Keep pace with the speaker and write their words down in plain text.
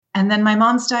And then my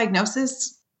mom's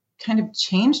diagnosis kind of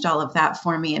changed all of that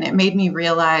for me. And it made me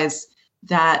realize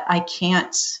that I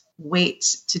can't wait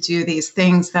to do these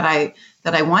things that I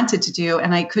wanted to do.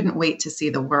 And I couldn't wait to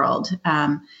see the world.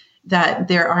 That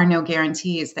there are no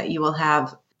guarantees that you will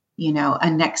have, a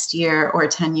next year or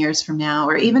 10 years from now,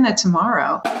 or even a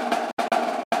tomorrow.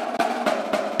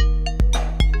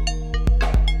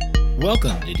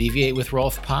 Welcome to Deviate with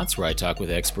Rolf Potts, where I talk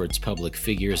with experts, public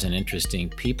figures, and interesting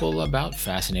people about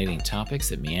fascinating topics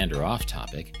that meander off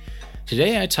topic.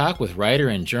 Today I talk with writer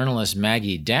and journalist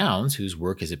Maggie Downs, whose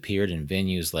work has appeared in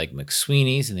venues like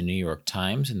McSweeney's and the New York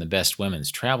Times and the Best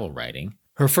Women's Travel Writing.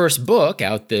 Her first book,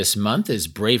 out this month, is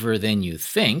Braver Than You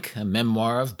Think, a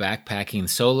memoir of backpacking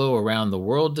solo around the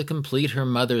world to complete her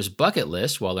mother's bucket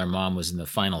list while her mom was in the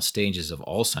final stages of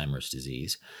Alzheimer's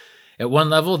disease. At one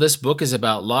level, this book is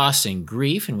about loss and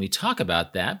grief, and we talk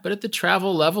about that, but at the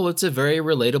travel level, it's a very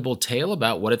relatable tale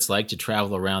about what it's like to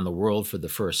travel around the world for the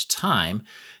first time,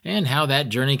 and how that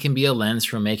journey can be a lens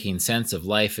for making sense of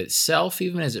life itself,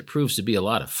 even as it proves to be a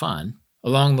lot of fun.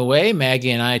 Along the way,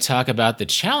 Maggie and I talk about the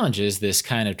challenges this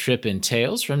kind of trip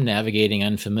entails, from navigating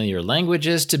unfamiliar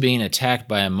languages to being attacked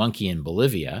by a monkey in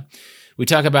Bolivia. We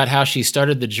talk about how she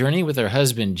started the journey with her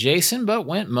husband, Jason, but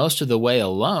went most of the way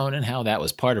alone and how that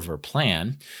was part of her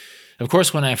plan. Of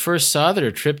course, when I first saw that her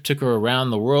trip took her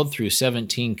around the world through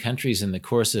 17 countries in the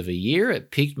course of a year, it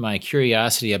piqued my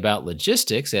curiosity about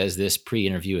logistics, as this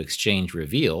pre-interview exchange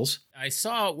reveals. I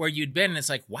saw where you'd been, and it's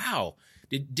like, wow,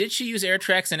 did she use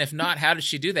AirTrex? And if not, how did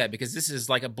she do that? Because this is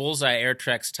like a bullseye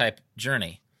AirTrex type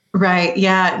journey. Right.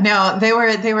 Yeah. No, they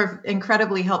were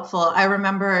incredibly helpful. I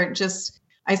remember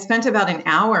I spent about an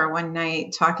hour one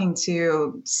night talking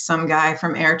to some guy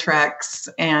from AirTrex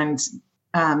and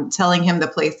telling him the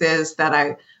places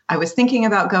that I was thinking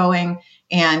about going,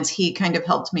 and he kind of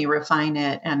helped me refine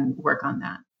it and work on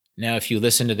that. Now, if you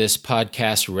listen to this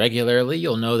podcast regularly,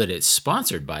 you'll know that it's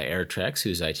sponsored by AirTrex,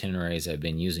 whose itineraries I've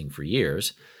been using for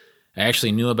years. I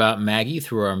actually knew about Maggie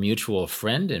through our mutual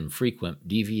friend and frequent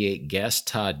Deviate guest,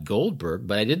 Todd Goldberg,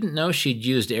 but I didn't know she'd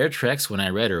used AirTrex when I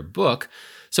read her book,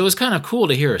 so it was kind of cool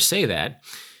to hear her say that.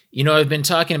 I've been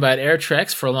talking about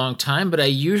AirTrex for a long time, but I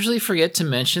usually forget to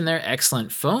mention their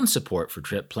excellent phone support for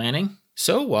trip planning.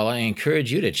 So while I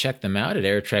encourage you to check them out at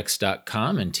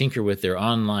airtrex.com and tinker with their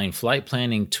online flight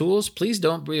planning tools, please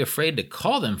don't be afraid to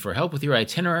call them for help with your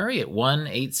itinerary at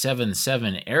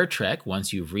 1-877-AirTrek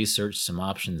once you've researched some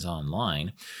options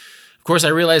online. Of course, I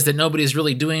realize that nobody's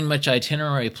really doing much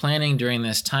itinerary planning during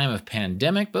this time of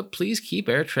pandemic, but please keep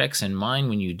AirTrex in mind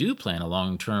when you do plan a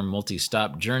long-term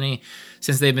multi-stop journey,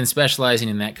 since they've been specializing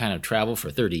in that kind of travel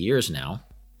for 30 years now.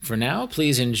 For now,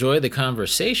 please enjoy the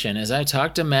conversation as I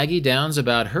talk to Maggie Downs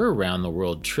about her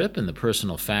around-the-world trip and the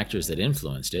personal factors that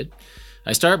influenced it.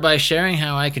 I start by sharing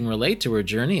how I can relate to her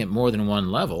journey at more than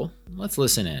one level. Let's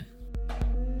listen in.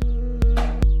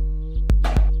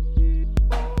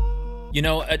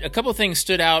 A couple things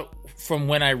stood out from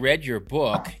when I read your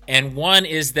book, and one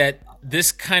is that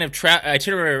this kind of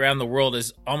itinerary around the world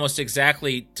is almost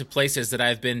exactly to places that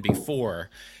I've been before.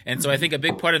 And so I think a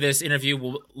big part of this interview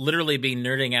will literally be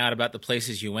nerding out about the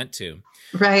places you went to.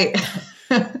 Right.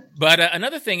 But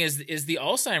another thing is the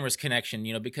Alzheimer's connection,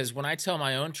 because when I tell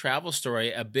my own travel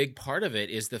story, a big part of it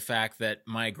is the fact that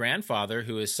my grandfather,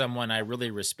 who is someone I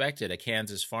really respected, a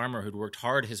Kansas farmer who'd worked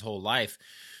hard his whole life,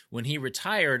 when he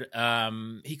retired,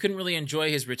 he couldn't really enjoy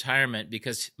his retirement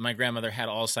because my grandmother had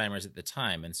Alzheimer's at the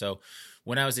time. And so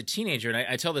when I was a teenager, and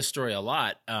I tell this story a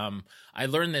lot, I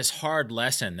learned this hard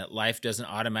lesson that life doesn't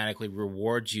automatically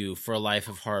reward you for a life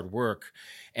of hard work.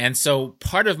 And so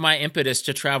part of my impetus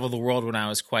to travel the world when I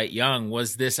was quite young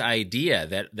was this idea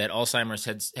that Alzheimer's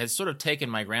had sort of taken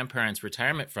my grandparents'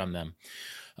 retirement from them.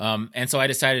 And so I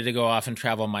decided to go off and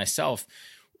travel myself.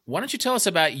 Why don't you tell us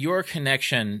about your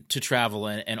connection to travel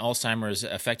and Alzheimer's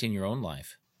affecting your own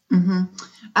life?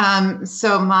 Mm-hmm.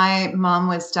 So my mom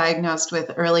was diagnosed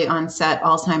with early onset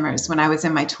Alzheimer's when I was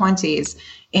in my 20s.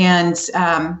 And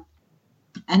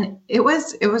it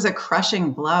was a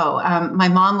crushing blow. My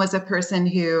mom was a person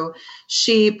who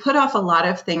she put off a lot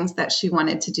of things that she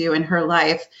wanted to do in her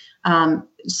life,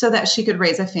 so that she could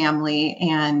raise a family.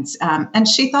 And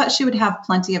she thought she would have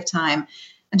plenty of time.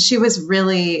 And she was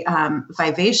really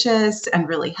vivacious and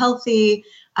really healthy.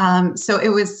 So it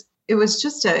was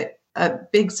just a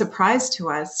big surprise to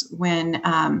us when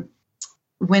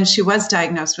she was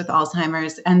diagnosed with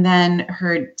Alzheimer's, and then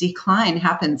her decline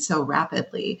happened so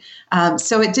rapidly.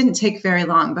 So it didn't take very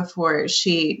long before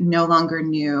she no longer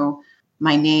knew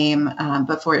my name,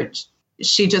 before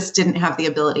she just didn't have the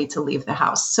ability to leave the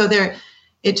house. So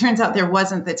it turns out there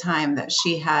wasn't the time that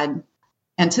she had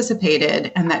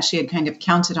anticipated and that she had kind of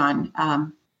counted on.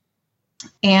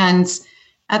 And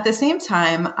at the same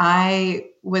time, I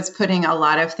was putting a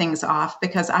lot of things off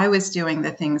because I was doing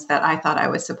the things that I thought I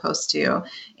was supposed to.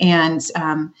 And,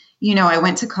 I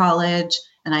went to college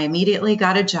and I immediately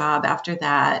got a job after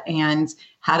that and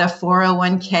had a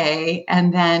 401k.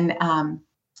 And then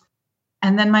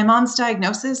my mom's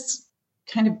diagnosis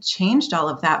kind of changed all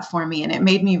of that for me. And it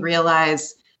made me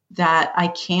realize that I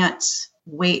can't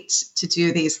wait to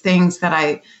do these things that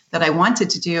I wanted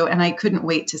to do. And I couldn't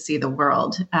wait to see the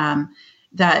world.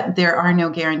 That there are no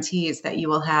guarantees that you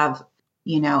will have,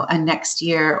 a next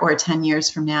year or 10 years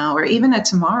from now, or even a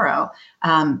tomorrow.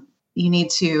 You need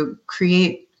to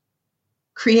create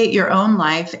your own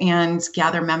life and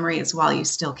gather memories while you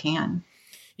still can.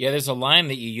 Yeah, there's a line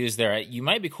that you use there. You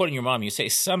might be quoting your mom. You say,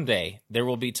 someday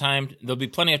there'll be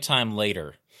plenty of time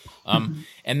later.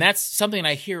 And that's something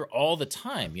I hear all the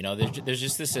time. There's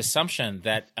just this assumption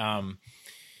that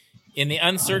in the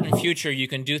uncertain future, you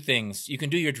can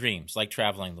do your dreams, like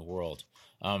traveling the world.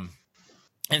 And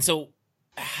so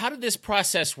how did this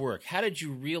process work? How did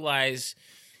you realize,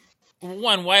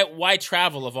 one, why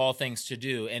travel of all things to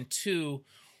do? And two,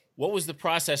 what was the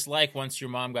process like once your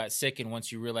mom got sick and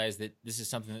once you realized that this is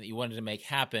something that you wanted to make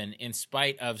happen in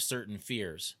spite of certain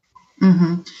fears?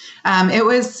 It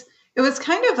was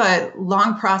kind of a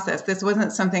long process. This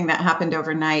wasn't something that happened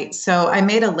overnight. So I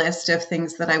made a list of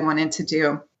things that I wanted to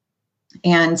do.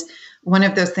 And one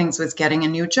of those things was getting a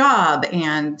new job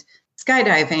and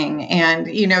skydiving and,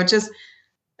 just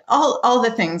all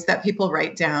the things that people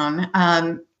write down.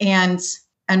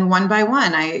 And one by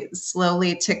one, I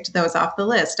slowly ticked those off the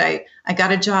list. I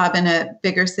got a job in a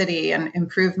bigger city and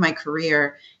improved my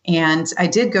career. And I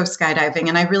did go skydiving,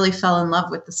 and I really fell in love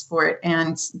with the sport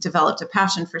and developed a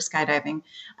passion for skydiving.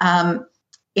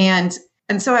 And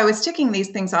so I was ticking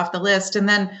these things off the list. And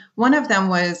then one of them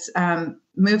was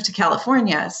moved to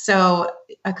California. So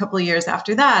a couple of years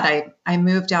after that, I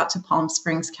moved out to Palm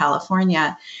Springs,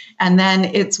 California. And then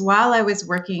it's while I was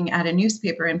working at a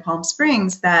newspaper in Palm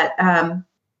Springs that,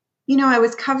 I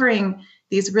was covering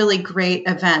these really great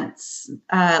events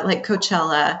like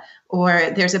Coachella,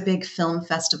 or there's a big film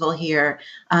festival here.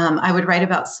 I would write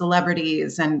about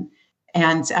celebrities and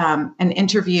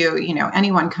interview,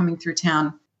 anyone coming through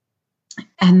town.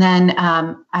 And then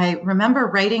I remember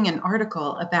writing an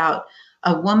article about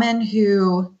a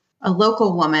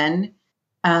local woman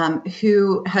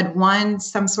who had won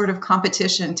some sort of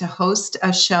competition to host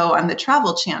a show on the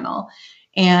Travel Channel.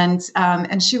 And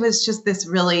she was just this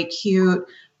really cute,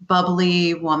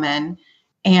 bubbly woman.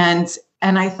 And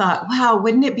I thought, wow,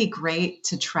 wouldn't it be great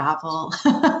to travel?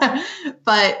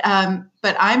 But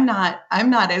I'm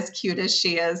not as cute as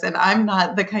she is, and I'm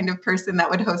not the kind of person that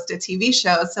would host a TV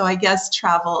show. So I guess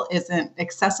travel isn't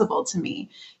accessible to me.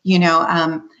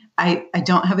 I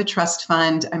don't have a trust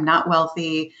fund. I'm not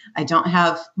wealthy. I don't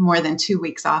have more than 2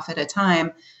 weeks off at a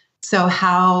time. So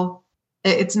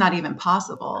it's not even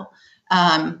possible.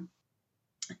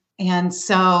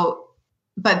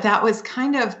 But that was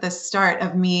kind of the start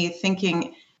of me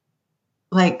thinking,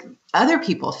 like, other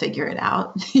people figure it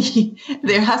out.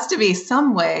 There has to be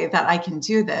some way that I can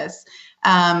do this.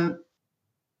 And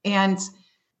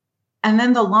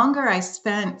then the longer I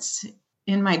spent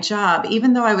in my job,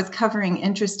 even though I was covering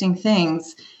interesting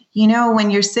things, when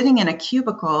you're sitting in a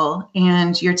cubicle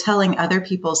and you're telling other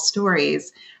people's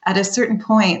stories, at a certain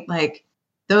point, like,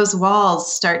 those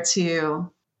walls start to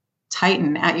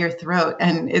tighten at your throat,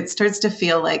 and it starts to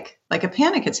feel like a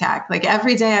panic attack. Like,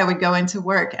 every day I would go into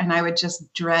work and I would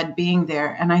just dread being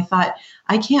there. And I thought,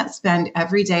 I can't spend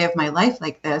every day of my life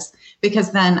like this,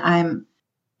 because then I'm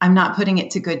not putting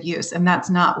it to good use. And that's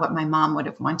not what my mom would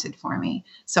have wanted for me.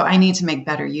 So I need to make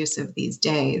better use of these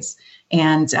days.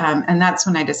 And that's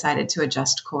when I decided to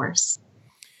adjust course.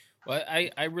 Well,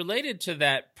 I related to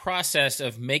that process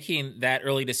of making that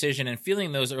early decision and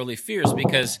feeling those early fears,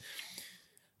 because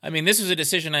this was a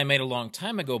decision I made a long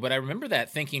time ago, but I remember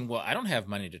that thinking, well, I don't have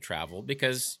money to travel,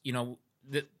 because, in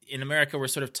America, we're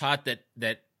sort of taught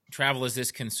that travel is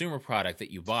this consumer product that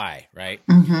you buy, right?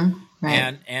 Mm-hmm,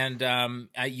 right. And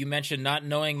you mentioned not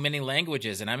knowing many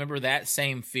languages, and I remember that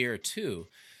same fear too.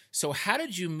 So how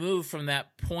did you move from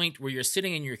that point where you're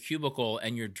sitting in your cubicle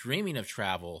and you're dreaming of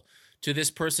travel to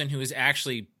this person who is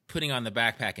actually putting on the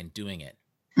backpack and doing it?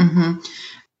 Mm-hmm.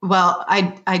 Well,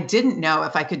 I didn't know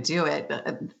if I could do it.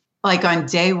 Like, on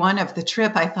day one of the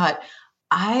trip, I thought,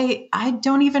 I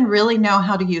don't even really know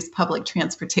how to use public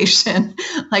transportation.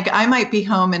 Like I might be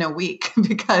home in a week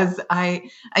because I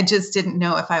just didn't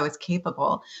know if I was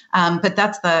capable. But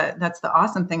that's the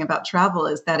awesome thing about travel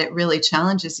is that it really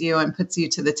challenges you and puts you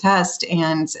to the test,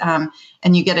 and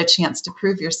you get a chance to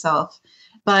prove yourself.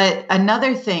 But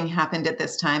another thing happened at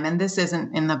this time, and this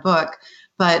isn't in the book,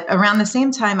 but around the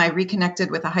same time, I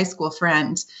reconnected with a high school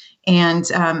friend, and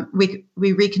we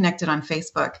reconnected on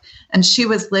Facebook. And she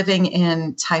was living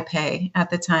in Taipei at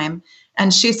the time,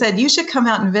 and she said, "You should come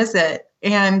out and visit."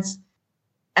 And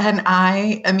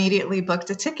I immediately booked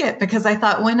a ticket because I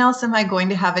thought, when else am I going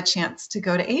to have a chance to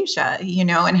go to Asia,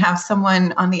 and have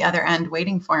someone on the other end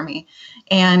waiting for me?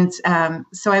 And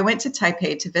so I went to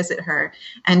Taipei to visit her.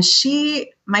 And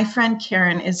my friend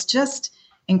Karen, is just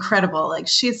incredible. Like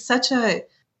she's such a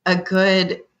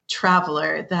good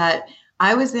traveler that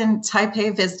I was in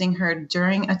Taipei visiting her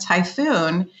during a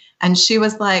typhoon, and she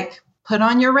was like, "Put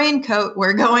on your raincoat,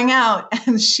 we're going out."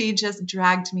 And she just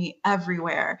dragged me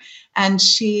everywhere. And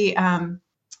she and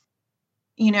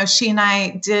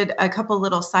I did a couple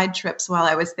little side trips while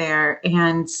I was there.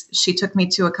 And she took me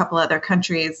to a couple other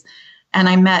countries, and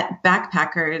I met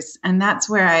backpackers. And that's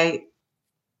where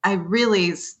I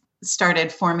really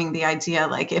started forming the idea,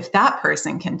 like, if that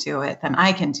person can do it, then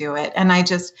I can do it. And I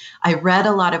read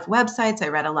a lot of websites. I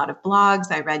read a lot of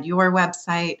blogs. I read your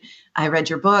website. I read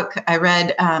your book. I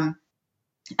read,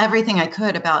 everything I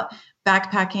could about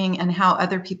backpacking and how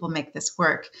other people make this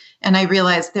work. And I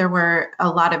realized there were a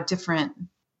lot of different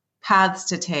paths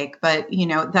to take, but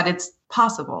that it's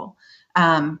possible.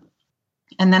 And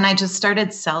then I just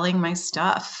started selling my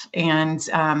stuff and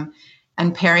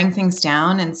paring things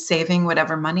down and saving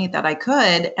whatever money that I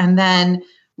could. And then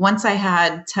once I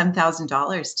had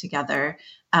 $10,000 together,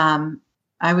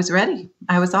 I was ready.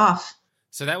 I was off.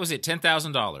 So that was it,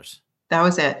 $10,000. That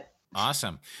was it.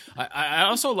 Awesome. I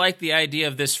also like the idea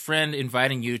of this friend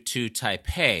inviting you to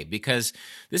Taipei, because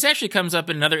this actually comes up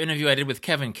in another interview I did with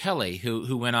Kevin Kelly,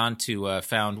 who went on to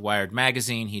found Wired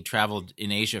Magazine. He traveled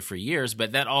in Asia for years,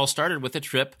 but that all started with a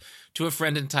trip to a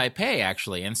friend in Taipei,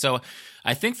 actually. And so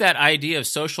I think that idea of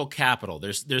social capital,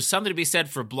 there's something to be said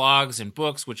for blogs and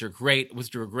books, which are a great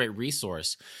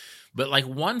resource. But like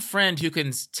one friend who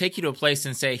can take you to a place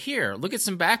and say, "Here, look at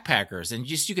some backpackers," and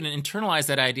you can internalize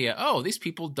that idea. Oh, these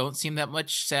people don't seem that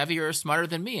much savvier or smarter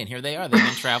than me, and here they are. They've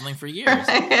been traveling for years.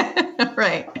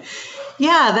 Right.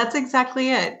 Yeah, that's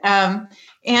exactly it.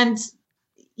 And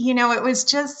it was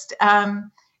just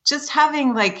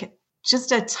having like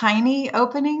just a tiny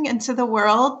opening into the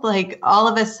world. Like all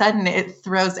of a sudden, it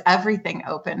throws everything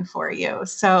open for you.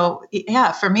 So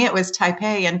yeah, for me, it was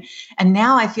Taipei, and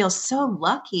now I feel so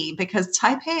lucky because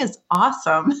Taipei is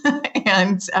awesome,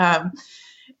 and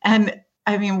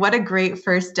I mean, what a great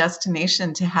first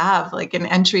destination to have, like an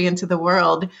entry into the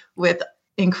world with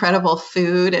incredible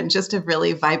food and just a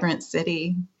really vibrant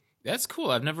city. That's cool.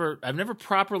 I've never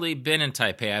properly been in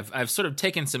Taipei. I've sort of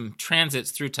taken some transits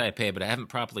through Taipei, but I haven't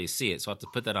properly seen it, so I'll have to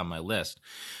put that on my list.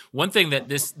 One thing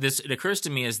that it occurs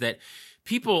to me is that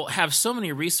people have so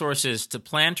many resources to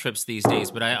plan trips these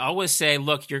days, but I always say,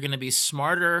 look, you're going to be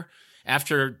smarter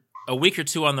after a week or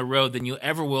two on the road than you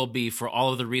ever will be for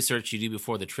all of the research you do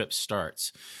before the trip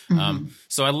starts. Mm-hmm.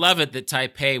 So I love it that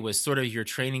Taipei was sort of your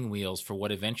training wheels for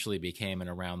what eventually became an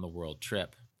around-the-world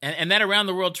trip. And that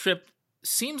around-the-world trip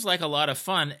seems like a lot of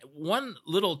fun. One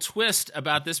little twist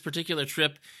about this particular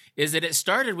trip is that it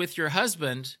started with your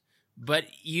husband, but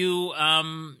you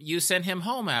sent him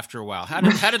home after a while. How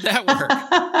did that work?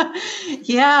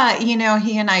 Yeah, he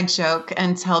and I joke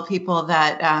and tell people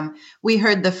that we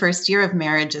heard the first year of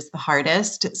marriage is the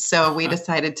hardest, so we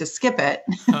decided to skip it.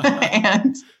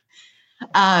 And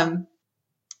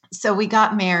so we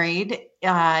got married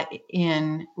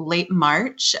in late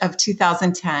March of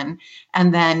 2010.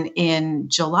 And then in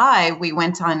July, we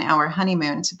went on our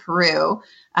honeymoon to Peru.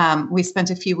 We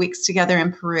spent a few weeks together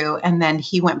in Peru, and then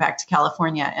he went back to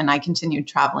California and I continued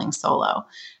traveling solo.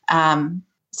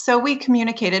 So we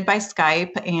communicated by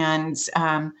Skype, and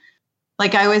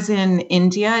like I was in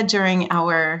India during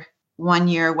our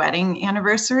 1-year wedding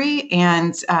anniversary.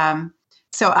 And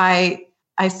so I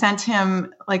sent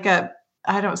him like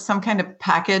some kind of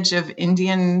package of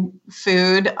Indian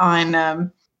food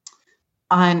from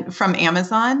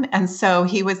Amazon. And so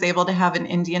he was able to have an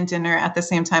Indian dinner at the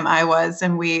same time I was,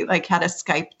 and we like had a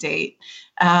Skype date.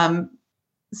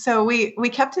 So we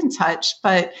kept in touch,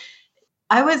 but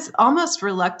I was almost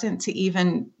reluctant to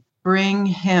even bring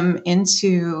him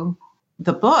into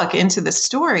the book, into the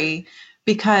story,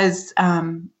 because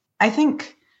I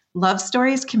think love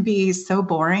stories can be so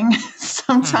boring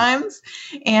sometimes.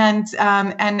 And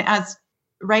as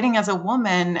writing as a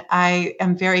woman, I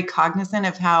am very cognizant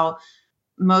of how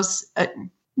most,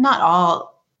 not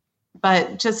all,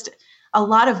 but just a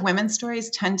lot of women's stories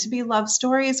tend to be love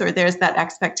stories, or there's that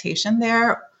expectation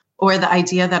there, or the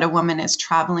idea that a woman is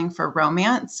traveling for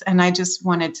romance. And I just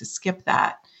wanted to skip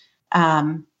that.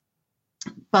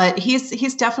 But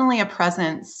he's definitely a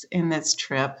presence in this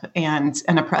trip and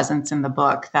a presence in the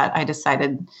book that I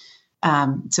decided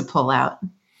to pull out.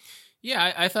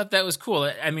 Yeah, I thought that was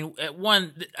cool. I mean,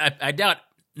 I doubt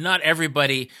not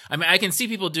everybody. I mean, I can see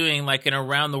people doing like an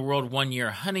around the world 1 year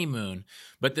honeymoon,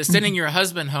 but the sending your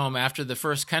husband home after the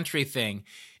first country thing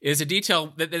is a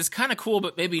detail that is kind of cool,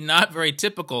 but maybe not very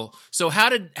typical. So how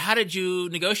did you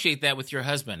negotiate that with your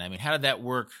husband? I mean, how did that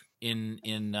work in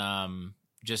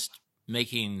just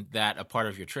making that a part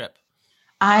of your trip?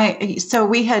 So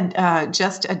we had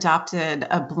just adopted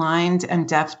a blind and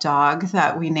deaf dog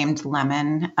that we named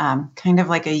Lemon, kind of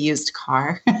like a used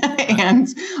car and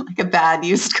like a bad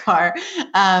used car.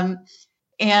 And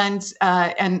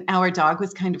our dog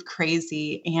was kind of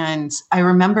crazy. And I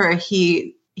remember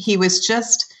he was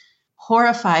just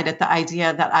horrified at the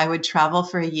idea that I would travel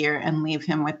for a year and leave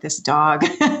him with this dog.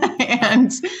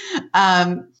 and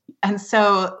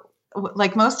so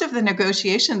like most of the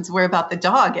negotiations were about the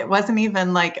dog. It wasn't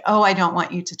even like, oh, I don't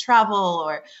want you to travel,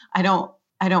 or I don't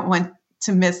want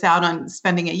to miss out on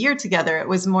spending a year together. It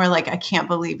was more like, I can't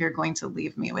believe you're going to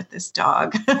leave me with this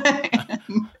dog.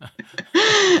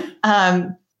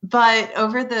 But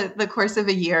over the course of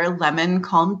a year, Lemon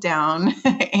calmed down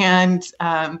and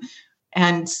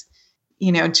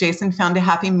Jason found a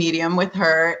happy medium with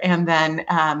her. And then,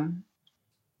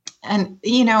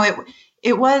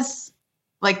 it was,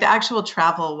 like the actual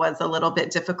travel was a little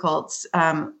bit difficult.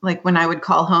 Like when I would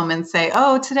call home and say,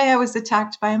 oh, today I was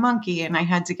attacked by a monkey and I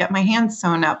had to get my hands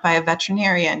sewn up by a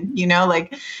veterinarian,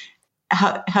 like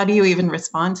how do you even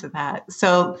respond to that?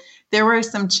 So there were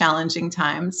some challenging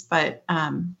times, but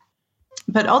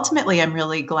ultimately I'm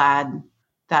really glad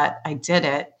that I did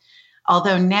it.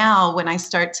 Although now when I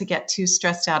start to get too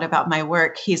stressed out about my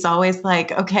work, he's always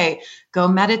like, okay, go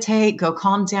meditate, go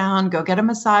calm down, go get a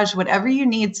massage, whatever you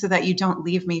need so that you don't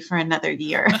leave me for another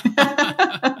year.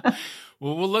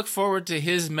 Well, we'll look forward to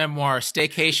his memoir,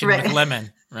 Staycation with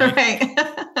Lemon. Right. Right.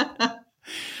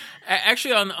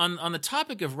 Actually, on the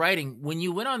topic of writing, when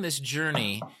you went on this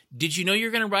journey, did you know you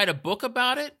were going to write a book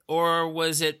about it, or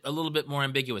was it a little bit more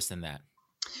ambiguous than that?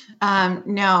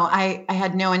 No, I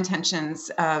had no intentions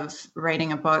of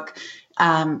writing a book.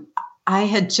 I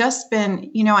had just been,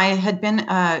 I had been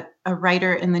a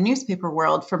writer in the newspaper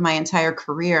world for my entire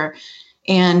career.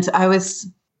 And I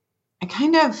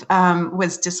kind of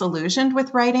was disillusioned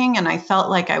with writing, and I felt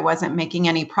like I wasn't making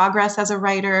any progress as a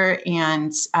writer.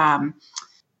 And so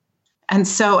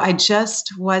I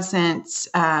just wasn't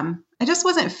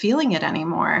feeling it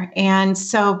anymore. And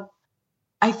so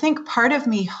I think part of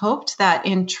me hoped that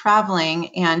in traveling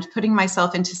and putting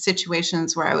myself into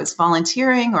situations where I was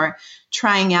volunteering or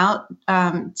trying out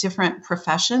different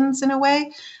professions in a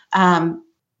way,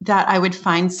 that I would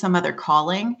find some other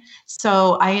calling.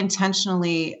 So I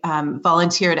intentionally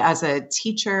volunteered as a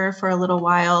teacher for a little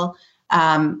while.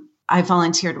 I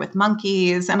volunteered with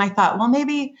monkeys, and I thought, well,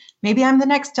 maybe I'm the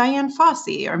next Diane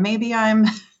Fossey, or maybe I'm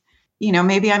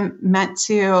meant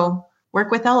to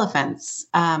work with elephants.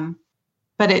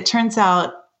 But it turns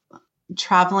out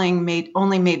traveling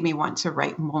only made me want to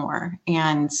write more.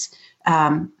 And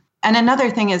another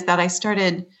thing is that I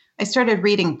started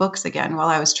reading books again while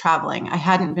I was traveling. I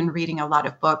hadn't been reading a lot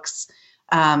of books.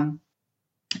 I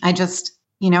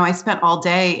spent all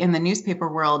day in the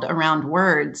newspaper world around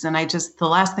words, and the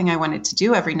last thing I wanted to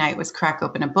do every night was crack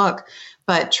open a book.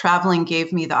 But traveling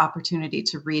gave me the opportunity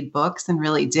to read books and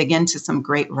really dig into some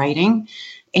great writing,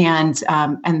 and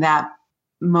that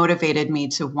motivated me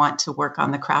to want to work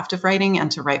on the craft of writing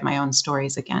and to write my own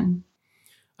stories again.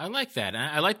 I like that.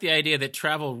 I like the idea that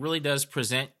travel really does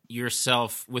present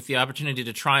yourself with the opportunity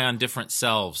to try on different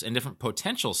selves and different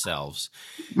potential selves.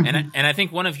 Mm-hmm. And I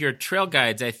think one of your trail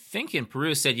guides, I think in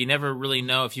Peru, said you never really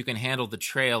know if you can handle the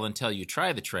trail until you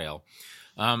try the trail.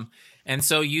 And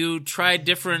so you tried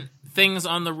different things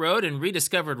on the road and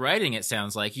rediscovered writing, it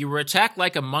sounds like. You were attacked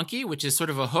like a monkey, which is sort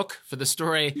of a hook for the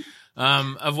story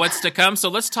of what's to come. So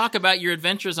let's talk about your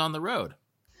adventures on the road.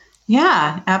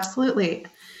 Yeah, absolutely.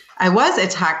 I was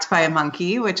attacked by a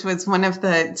monkey, which was one of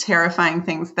the terrifying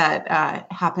things that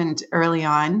happened early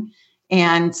on.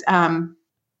 And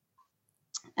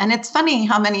it's funny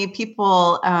how many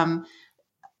people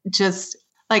just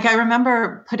Like, I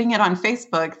remember putting it on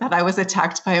Facebook that I was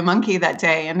attacked by a monkey that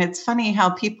day. And it's funny how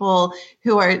people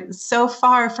who are so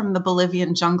far from the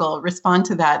Bolivian jungle respond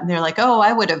to that. And they're like, oh,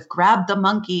 I would have grabbed the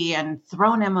monkey and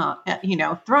thrown him,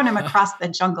 thrown him across the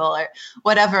jungle or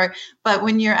whatever. But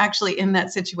when you're actually in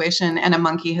that situation and a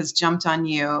monkey has jumped on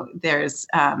you, it's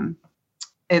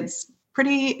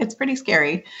pretty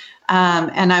scary.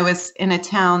 And I was in a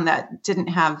town that didn't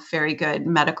have very good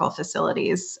medical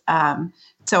facilities.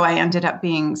 So I ended up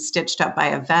being stitched up by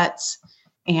a vet,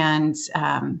 and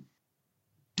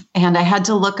I had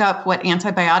to look up what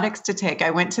antibiotics to take.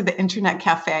 I went to the internet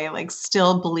cafe, like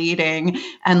still bleeding,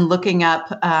 and looking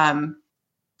up all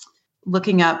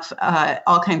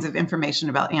kinds of information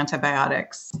about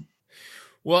antibiotics.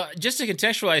 Well, just to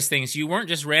contextualize things, you weren't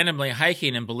just randomly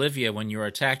hiking in Bolivia when you were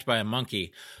attacked by a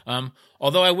monkey.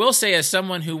 Although I will say, as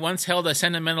someone who once held a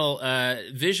sentimental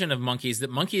vision of monkeys,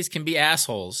 that monkeys can be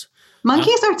assholes.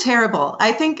 Monkeys are terrible.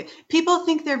 I think people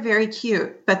think they're very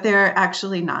cute, but they're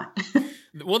actually not.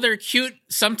 Well, they're cute,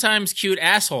 sometimes cute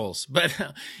assholes. But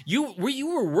you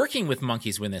were working with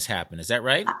monkeys when this happened. Is that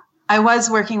right? I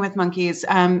was working with monkeys.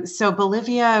 So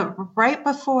Bolivia, right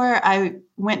before I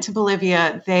went to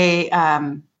Bolivia, they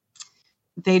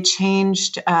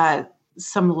changed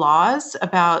some laws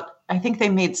about, I think they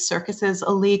made circuses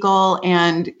illegal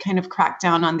and kind of cracked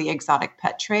down on the exotic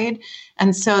pet trade.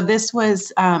 And so this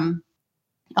was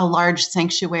a large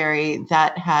sanctuary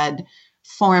that had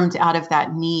formed out of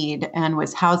that need and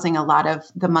was housing a lot of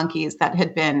the monkeys that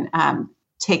had been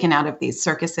taken out of these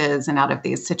circuses and out of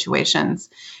these situations.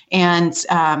 And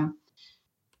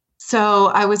so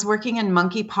I was working in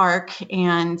Monkey Park,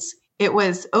 and it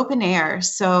was open air.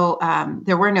 So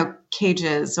there were no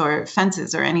cages or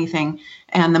fences or anything,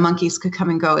 and the monkeys could come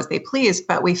and go as they pleased,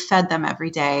 but we fed them every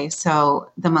day.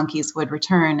 So the monkeys would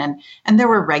return, and there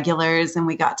were regulars, and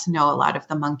we got to know a lot of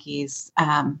the monkeys.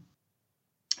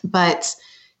 But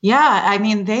yeah, I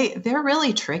mean, they're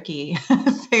really tricky.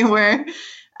 They were,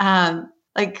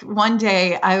 like one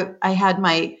day I had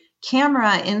my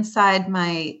camera inside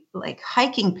my like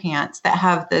hiking pants that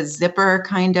have the zipper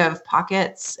kind of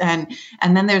pockets. And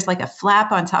then there's like a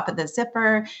flap on top of the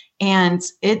zipper. And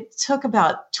it took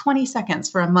about 20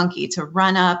 seconds for a monkey to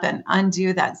run up and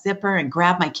undo that zipper and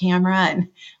grab my camera. And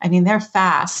I mean, they're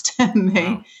fast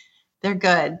and they're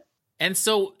good. And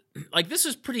so, like, this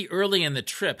was pretty early in the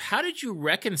trip. How did you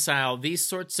reconcile these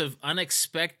sorts of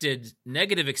unexpected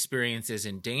negative experiences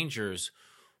and dangers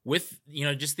with,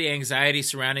 just the anxiety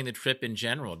surrounding the trip in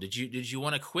general? Did you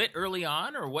want to quit early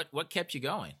on, or what kept you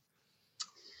going?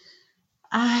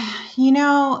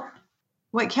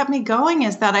 What kept me going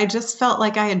is that I just felt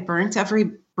like I had burnt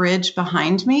every bridge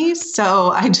behind me.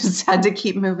 So I just had to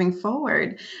keep moving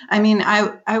forward. I mean,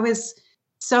 I was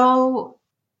so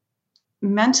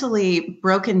mentally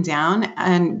broken down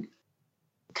and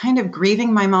kind of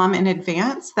grieving my mom in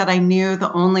advance that I knew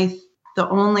the only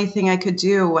thing I could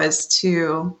do was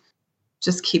to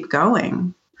just keep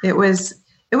going. It was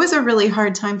a really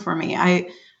hard time for me.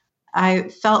 I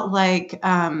felt like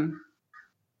I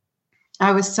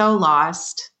was so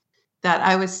lost that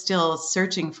I was still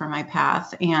searching for my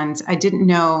path, and I didn't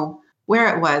know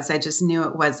where it was. I just knew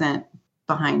it wasn't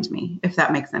behind me, if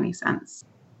that makes any sense.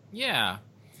 Yeah.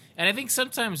 And I think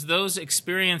sometimes those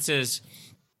experiences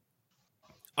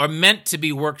are meant to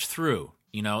be worked through,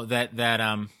 that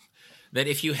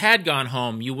if you had gone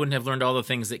home, you wouldn't have learned all the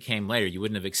things that came later. You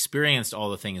wouldn't have experienced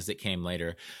all the things that came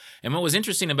later. And what was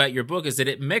interesting about your book is that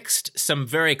it mixed some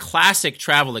very classic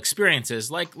travel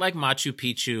experiences like Machu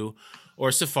Picchu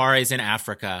or safaris in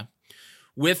Africa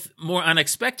with more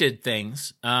unexpected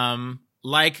things,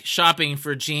 like shopping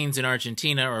for jeans in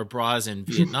Argentina or bras in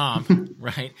Vietnam,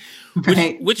 right?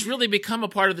 Which really become a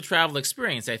part of the travel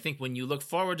experience. I think when you look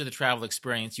forward to the travel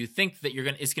experience, you think that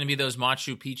it's going to be those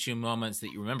Machu Picchu moments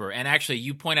that you remember. And actually,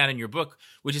 you point out in your book,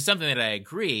 which is something that I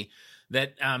agree,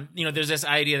 that there's this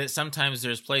idea that sometimes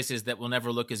there's places that will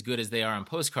never look as good as they are on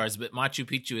postcards, but Machu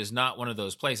Picchu is not one of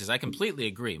those places. I completely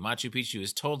agree. Machu Picchu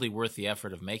is totally worth the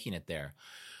effort of making it there.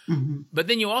 Mm-hmm. But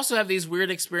then you also have these weird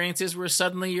experiences where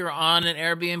suddenly you're on an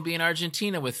Airbnb in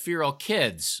Argentina with feral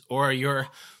kids, or you're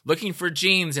looking for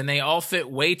jeans and they all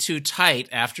fit way too tight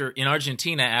in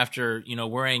Argentina after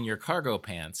wearing your cargo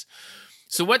pants.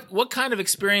 So what kind of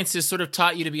experiences sort of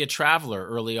taught you to be a traveler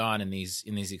early on in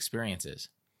these experiences?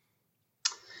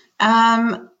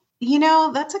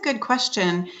 That's a good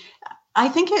question. I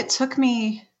think it took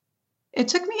me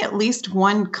at least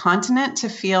one continent to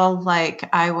feel like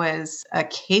I was a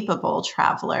capable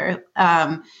traveler,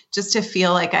 just to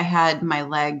feel like I had my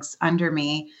legs under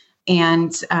me.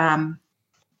 And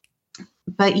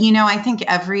but I think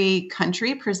every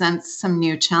country presents some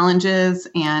new challenges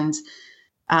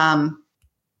um,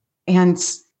 and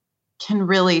can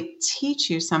really teach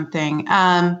you something.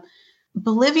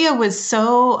 Bolivia was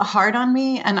so hard on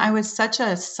me, and I was such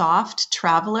a soft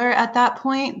traveler at that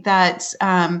point that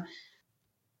I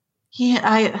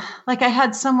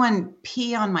had someone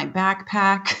pee on my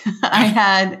backpack. I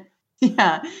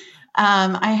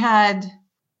had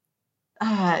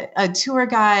a tour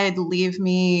guide leave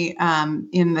me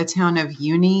in the town of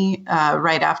Uni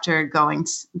right after going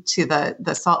to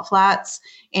the salt flats,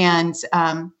 and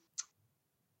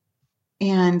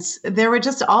there were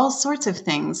just all sorts of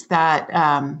things that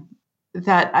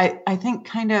I think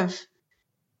kind of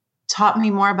taught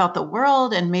me more about the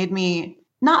world and made me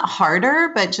not harder,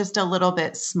 but just a little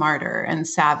bit smarter and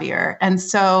savvier. And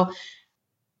so,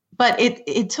 but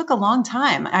it took a long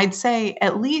time. I'd say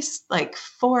at least like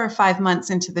 4 or 5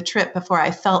 months into the trip before I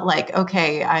felt like,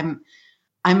 okay, I'm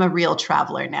a real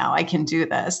traveler now. I can do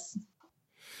this.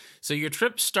 So your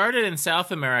trip started in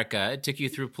South America. It took you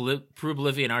through Peru,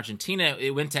 Bolivia, and Argentina. It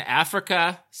went to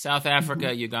Africa, South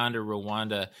Africa, Uganda,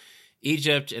 Rwanda,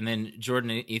 Egypt, and then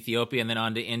Jordan, Ethiopia, and then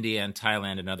on to India and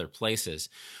Thailand and other places.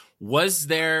 Was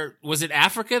it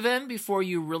Africa then before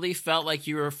you really felt like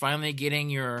you were finally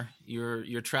getting your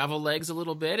travel legs a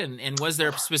little bit? And was there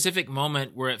a specific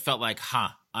moment where it felt like,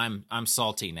 I'm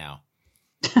salty now?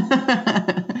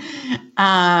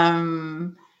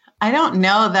 I don't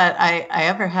know that I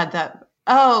ever had that.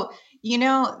 Oh,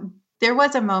 there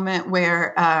was a moment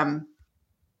where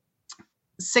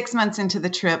 6 months into the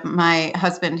trip, my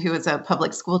husband, who is a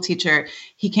public school teacher,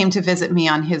 he came to visit me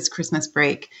on his Christmas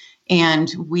break.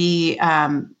 And we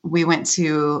went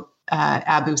to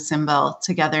Abu Simbel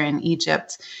together in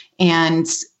Egypt. And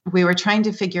we were trying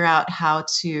to figure out how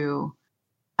to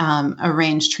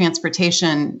arrange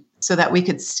transportation so that we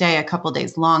could stay a couple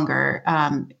days longer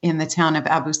in the town of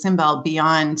Abu Simbel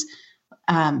beyond,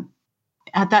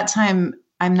 at that time,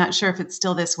 I'm not sure if it's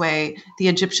still this way, the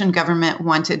Egyptian government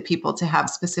wanted people to have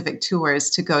specific tours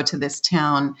to go to this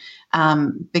town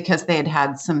because they had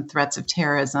had some threats of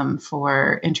terrorism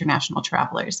for international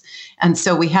travelers. And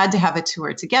so we had to have a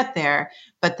tour to get there,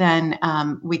 but then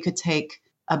we could take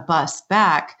a bus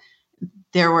back.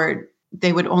 They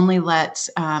would only let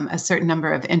a certain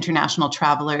number of international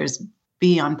travelers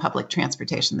be on public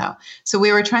transportation, though. So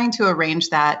we were trying to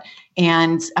arrange that,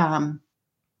 and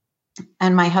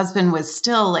my husband was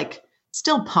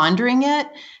still pondering it.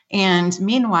 And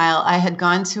meanwhile, I had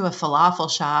gone to a falafel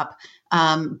shop,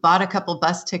 bought a couple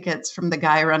bus tickets from the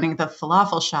guy running the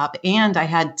falafel shop, and I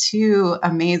had 2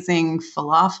 amazing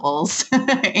falafels,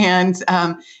 and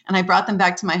I brought them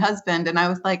back to my husband, and I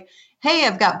was like, hey,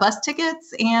 I've got bus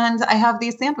tickets and I have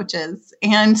these sandwiches.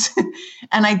 And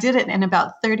I did it in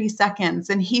about 30 seconds.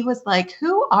 And he was like,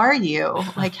 who are you?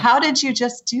 Like, how did you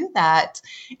just do that?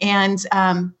 And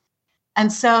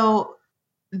so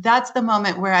that's the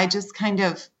moment where I just kind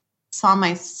of saw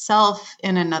myself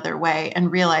in another way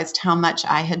and realized how much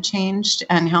I had changed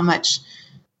and how much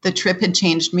the trip had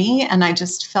changed me. And I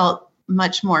just felt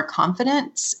much more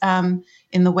confident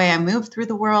in the way I move through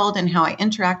the world and how I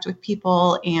interact with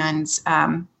people, and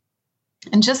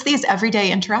just these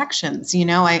everyday interactions.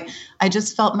 I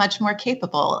just felt much more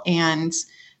capable. And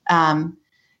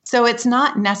so it's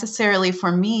not necessarily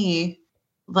for me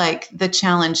like the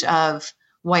challenge of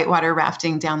whitewater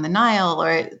rafting down the Nile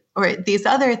or these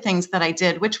other things that I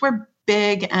did, which were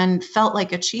big and felt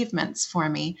like achievements for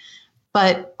me,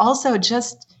 but also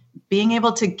just being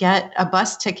able to get a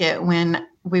bus ticket when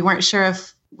we weren't sure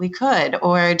if we could,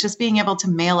 or just being able to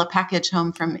mail a package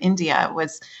home from India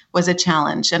was a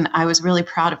challenge. And I was really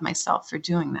proud of myself for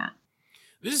doing that.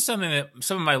 This is something that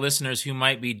some of my listeners who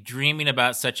might be dreaming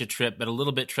about such a trip, but a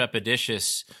little bit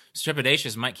trepidatious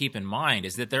might keep in mind,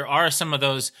 is that there are some of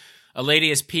those, a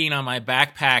lady is peeing on my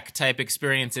backpack type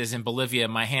experiences in Bolivia.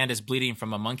 My hand is bleeding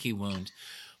from a monkey wound.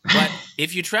 But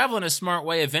if you travel in a smart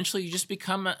way, eventually you just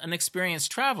become an experienced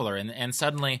traveler. And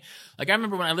suddenly, like I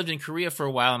remember when I lived in Korea for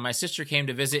a while and my sister came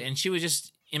to visit and she was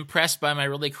just impressed by my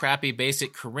really crappy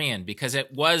basic Korean, because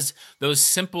it was those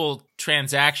simple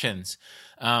transactions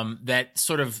that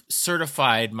sort of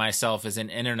certified myself as an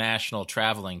international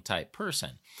traveling type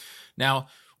person. Now,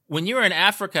 when you were in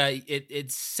Africa,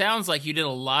 it sounds like you did a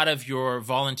lot of your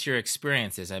volunteer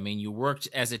experiences. I mean, you worked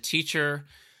as a teacher.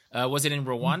 Was it in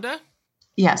Rwanda?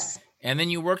 Yes. And then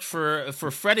you worked for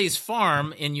Freddy's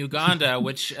Farm in Uganda,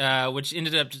 which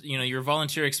ended up, your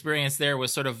volunteer experience there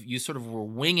was you were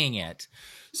winging it.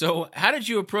 So how did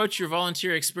you approach your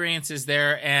volunteer experiences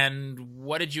there, and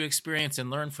what did you experience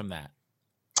and learn from that?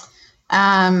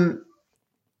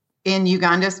 In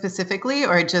Uganda specifically,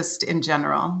 or just in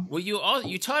general? Well,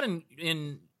 you taught In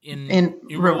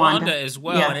Rwanda Rwanda. as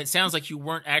well, Yeah. and it sounds like you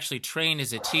weren't actually trained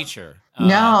as a teacher.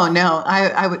 No.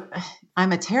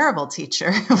 I'm a terrible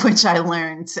teacher, which I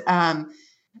learned.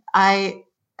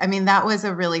 I mean, that was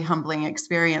a really humbling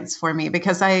experience for me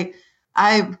because I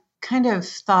kind of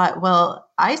thought, well,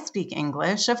 I speak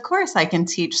English. Of course I can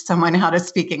teach someone how to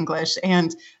speak English.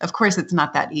 And of course it's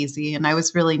not that easy. And I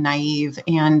was really naive.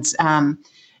 And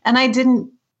I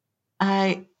didn't,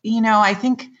 I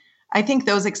think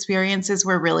those experiences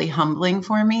were really humbling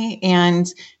for me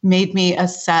and made me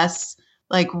assess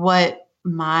like what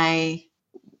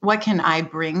can I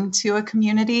bring to a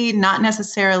community? Not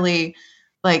necessarily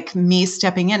like me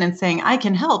stepping in and saying, I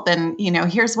can help. And,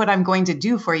 here's what I'm going to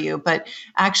do for you, but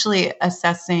actually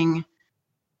assessing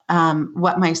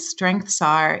what my strengths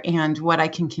are and what I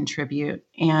can contribute.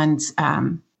 And so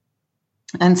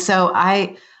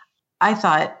I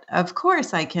thought, of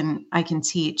course I can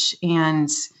teach, and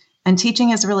teaching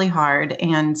is really hard.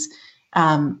 And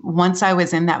once I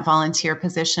was in that volunteer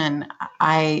position,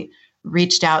 I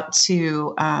reached out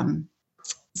to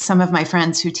some of my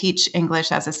friends who teach English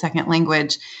as a second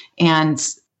language, and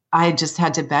I just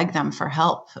had to beg them for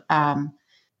help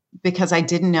because I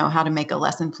didn't know how to make a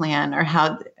lesson plan or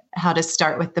how to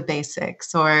start with the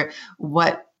basics or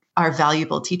what are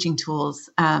valuable teaching tools.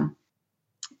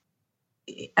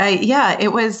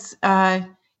 It was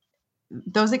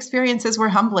those experiences were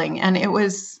humbling, and it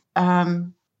was I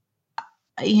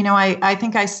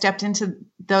think I stepped into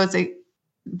those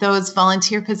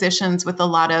volunteer positions with a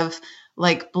lot of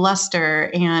like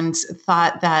bluster and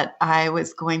thought that I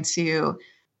was going to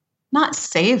not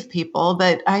save people,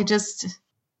 but I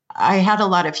had a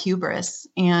lot of hubris,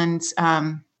 and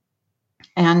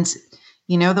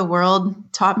the world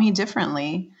taught me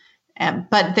differently,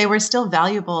 but they were still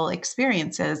valuable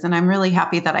experiences. And I'm really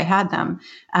happy that I had them.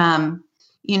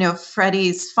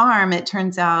 Freddie's farm, it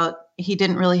turns out he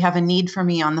didn't really have a need for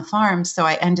me on the farm. So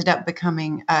I ended up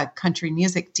becoming a country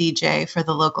music DJ for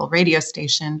the local radio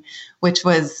station, which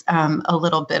was a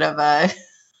little bit of a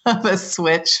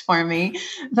switch for me.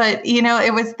 But,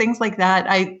 it was things like that.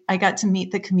 I got to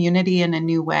meet the community in a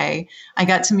new way. I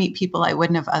got to meet people I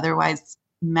wouldn't have otherwise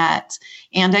met.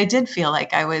 And I did feel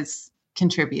like I was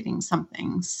contributing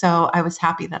something. So I was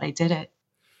happy that I did it.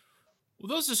 Well,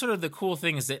 those are sort of the cool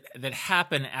things that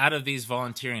happen out of these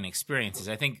volunteering experiences.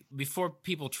 I think before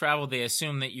people travel, they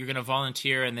assume that you're going to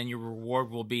volunteer and then your reward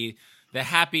will be the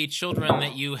happy children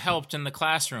that you helped in the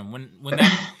classroom. When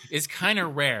that is kind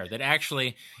of rare, that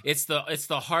actually it's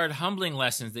the hard, humbling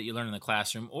lessons that you learn in the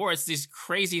classroom, or it's this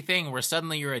crazy thing where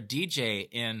suddenly you're a DJ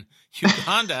in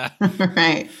Uganda,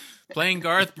 right, playing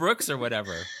Garth Brooks or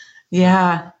whatever.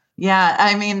 Yeah. Yeah,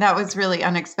 I mean, that was really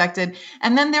unexpected.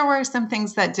 And then there were some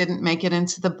things that didn't make it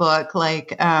into the book.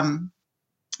 Like,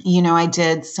 I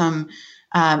did some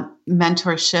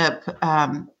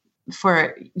mentorship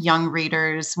for young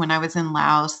readers when I was in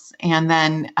Laos. And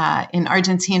then in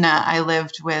Argentina, I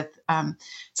lived with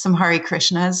some Hare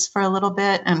Krishnas for a little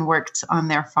bit and worked on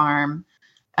their farm.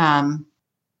 But,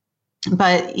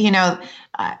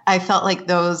 I felt like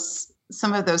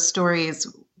some of those stories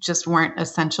just weren't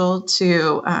essential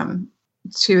to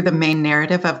the main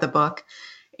narrative of the book.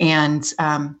 And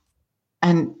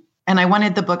I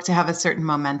wanted the book to have a certain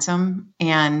momentum,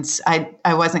 and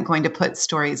I wasn't going to put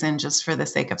stories in just for the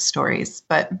sake of stories,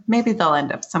 but maybe they'll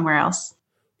end up somewhere else.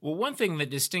 Well, one thing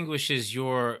that distinguishes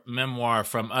your memoir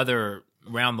from other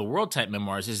round the world type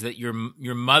memoirs is that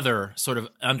your mother sort of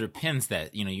underpins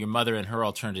that, your mother and her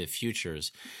alternative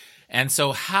futures. And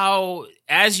so how,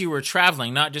 as you were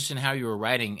traveling, not just in how you were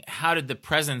writing, how did the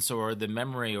presence or the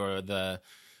memory or the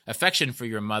affection for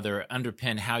your mother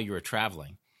underpin how you were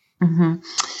traveling?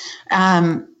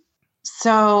 Mm-hmm.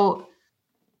 So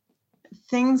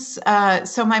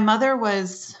my mother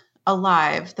was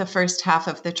alive the first half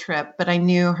of the trip, but I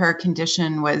knew her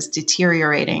condition was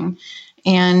deteriorating.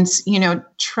 And,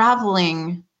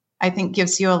 traveling, I think,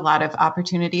 gives you a lot of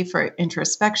opportunity for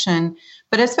introspection,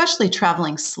 but especially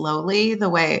traveling slowly the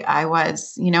way I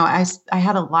was, I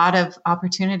had a lot of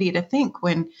opportunity to think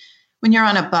when you're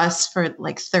on a bus for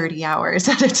like 30 hours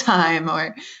at a time,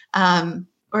 or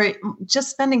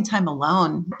just spending time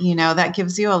alone, that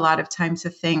gives you a lot of time to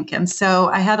think. And so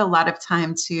I had a lot of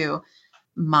time to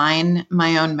mine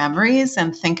my own memories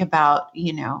and think about,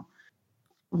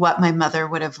 what my mother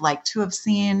would have liked to have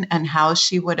seen and how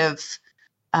she would have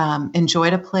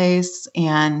enjoyed a place,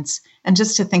 and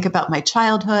just to think about my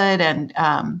childhood and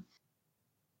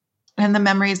the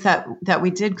memories that we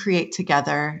did create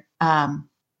together.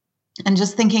 and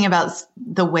just thinking about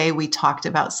the way we talked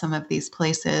about some of these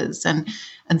places and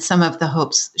some of the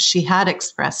hopes she had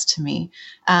expressed to me.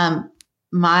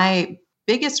 My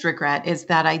biggest regret is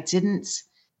that I didn't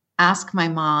ask my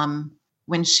mom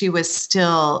when she was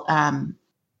still in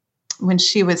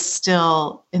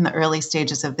the early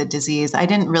stages of the disease. I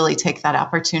didn't really take that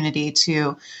opportunity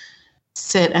to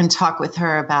sit and talk with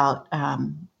her about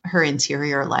her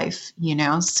interior life,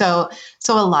 So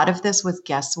a lot of this was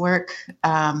guesswork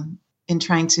in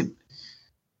trying to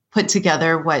put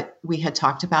together what we had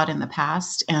talked about in the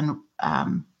past and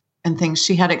things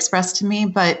she had expressed to me.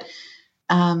 But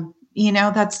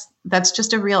that's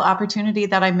just a real opportunity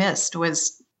that I missed,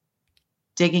 was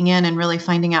digging in and really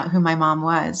finding out who my mom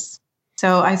was.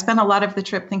 So I spent a lot of the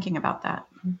trip thinking about that.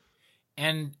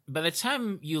 And by the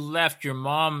time you left, your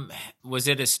mom was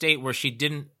at a state where she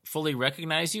didn't fully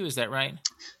recognize you. Is that right?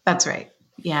 That's right.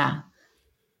 Yeah.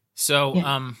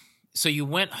 So, so you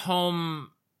went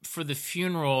home for the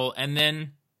funeral, and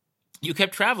then you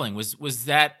kept traveling. Was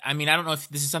that? I mean, I don't know if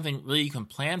this is something really you can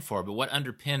plan for, but what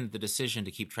underpinned the decision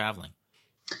to keep traveling?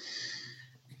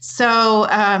 So,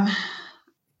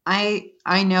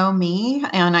 I know me,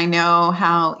 and I know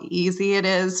how easy it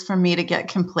is for me to get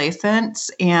complacent.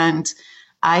 And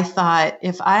I thought,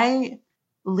 if I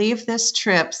leave this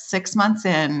trip 6 months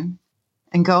in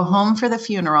and go home for the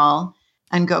funeral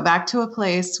and go back to a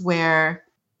place where,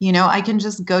 I can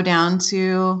just go down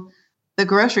to the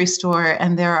grocery store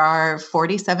and there are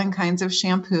 47 kinds of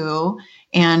shampoo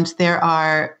and there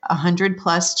are 100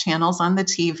 plus channels on the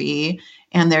TV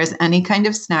and there's any kind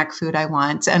of snack food I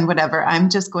want and whatever, I'm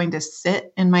just going to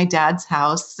sit in my dad's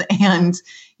house and,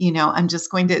 I'm just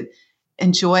going to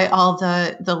enjoy all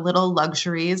the little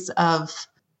luxuries of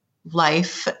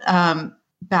life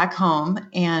back home.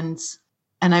 And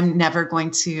I'm never going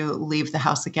to leave the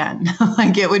house again.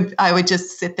 I would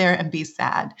just sit there and be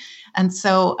sad. And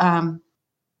so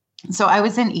I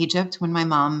was in Egypt when my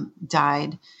mom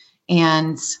died,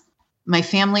 and my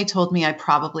family told me I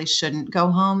probably shouldn't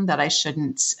go home, that I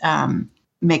shouldn't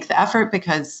make the effort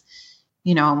because,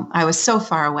 I was so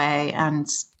far away and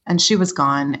she was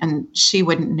gone and she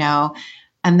wouldn't know.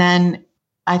 And then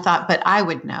I thought, but I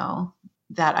would know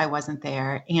that I wasn't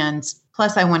there. And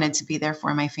plus I wanted to be there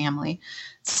for my family.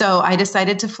 So I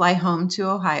decided to fly home to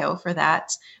Ohio for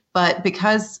that. But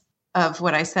because of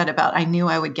what I said about, I knew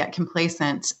I would get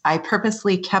complacent, I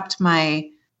purposely kept my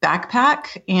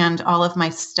backpack and all of my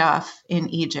stuff in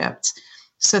Egypt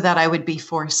so that I would be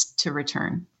forced to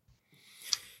return.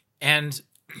 And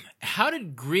how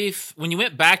did grief, when you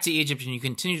went back to Egypt and you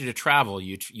continued to travel,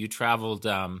 you traveled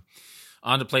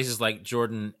on to places like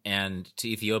Jordan and to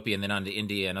Ethiopia and then on to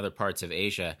India and other parts of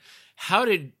Asia. How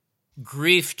did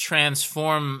grief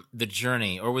transform the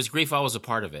journey, or was grief always a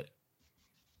part of it?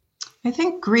 I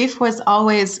think grief was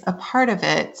always a part of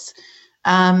it.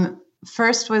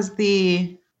 First was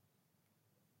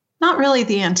not really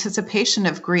the anticipation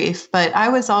of grief, but I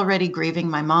was already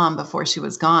grieving my mom before she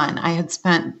was gone. I had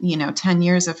spent, 10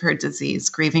 years of her disease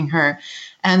grieving her.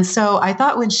 And so I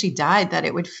thought when she died that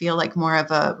it would feel like more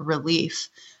of a relief,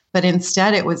 but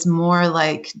instead it was more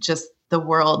like just the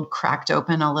world cracked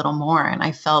open a little more and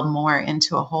I fell more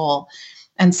into a hole.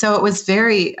 And so it was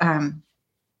very,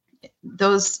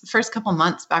 those first couple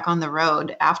months back on the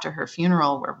road after her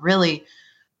funeral were really,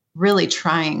 really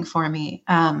trying for me.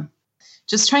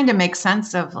 Just trying to make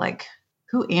sense of like,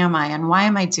 who am I and why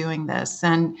am I doing this?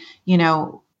 And,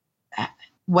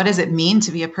 what does it mean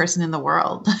to be a person in the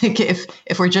world? Like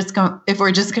if we're just going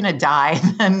to die,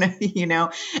 then,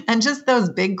 and just those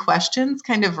big questions,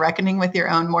 kind of reckoning with your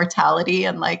own mortality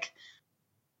and like,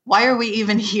 why are we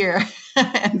even here?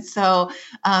 And so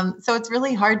it's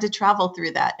really hard to travel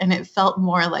through that. And it felt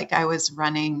more like I was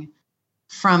running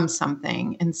from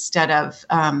something instead of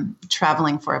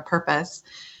traveling for a purpose.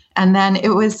 And then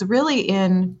it was really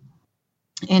in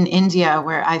India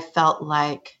where I felt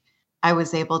like I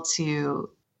was able to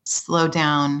slow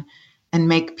down and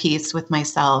make peace with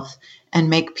myself and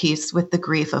make peace with the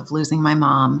grief of losing my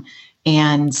mom.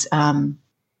 And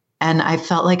I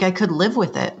felt like I could live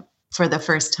with it for the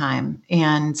first time.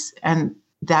 And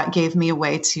that gave me a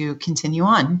way to continue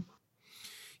on.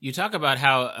 You talk about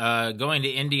how going to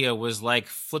India was like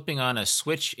flipping on a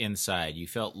switch inside. You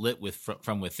felt lit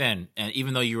from within, and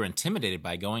even though you were intimidated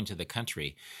by going to the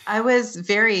country. I was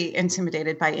very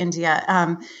intimidated by India.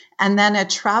 And then a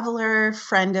traveler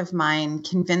friend of mine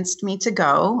convinced me to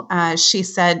go. She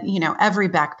said, every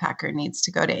backpacker needs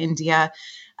to go to India.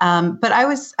 But I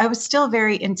was still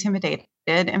very intimidated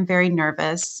and very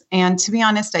nervous. And to be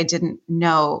honest, I didn't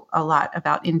know a lot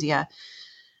about India.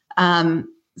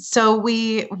 so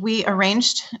we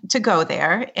arranged to go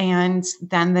there, and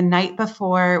then the night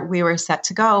before we were set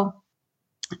to go,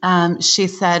 she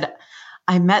said,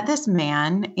 "I met this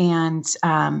man, and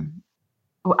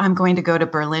I'm going to go to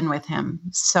Berlin with him.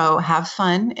 So have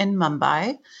fun in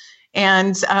Mumbai."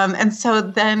 And so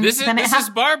then this is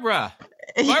Barbara.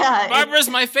 Yeah, Barbara's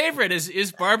my favorite.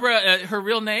 Is Barbara her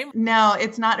real name? No,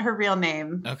 it's not her real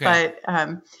name. Okay,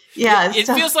 but yeah, it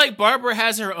feels like Barbara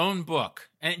has her own book.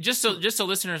 And just so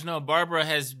listeners know, Barbara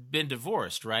has been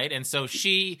divorced, right? And so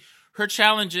her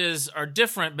challenges are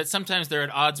different, but sometimes they're at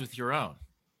odds with your own.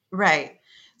 Right.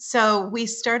 So we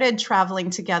started traveling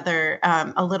together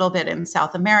a little bit in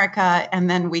South America, and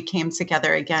then we came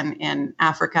together again in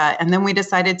Africa. And then I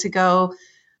decided to go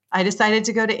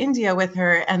to India with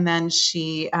her, and then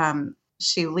she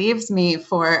leaves me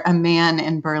for a man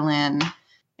in Berlin.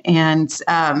 And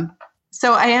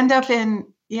so I end up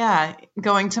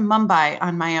going to Mumbai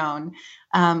on my own,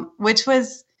 which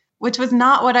was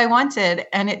not what I wanted.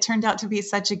 And it turned out to be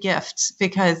such a gift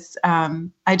because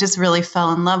I just really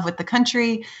fell in love with the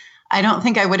country. I don't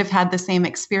think I would have had the same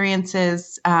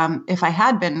experiences if I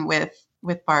had been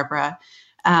with Barbara.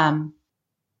 And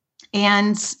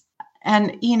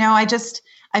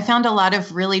I found a lot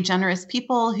of really generous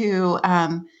people who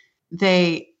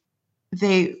they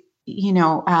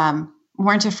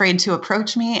weren't afraid to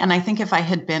approach me. And I think if I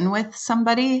had been with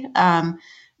somebody,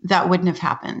 that wouldn't have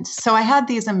happened. So I had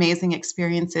these amazing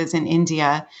experiences in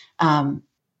India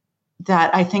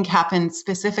that I think happened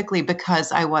specifically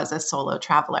because I was a solo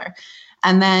traveler.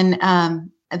 And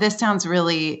then this sounds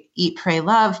really eat, pray,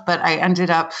 love, but I ended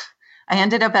up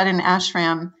at an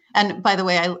ashram. And by the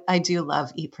way, I do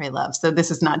love eat, pray, love. So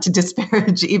this is not to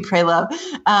disparage eat, pray, love,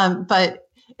 but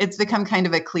it's become kind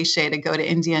of a cliche to go to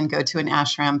India and go to an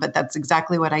ashram, but that's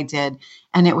exactly what I did.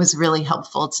 And it was really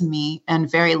helpful to me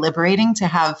and very liberating to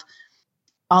have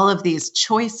all of these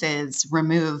choices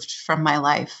removed from my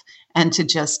life and to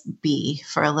just be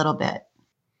for a little bit.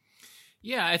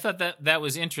 Yeah, I thought that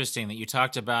was interesting that you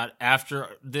talked about after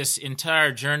this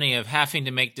entire journey of having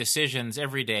to make decisions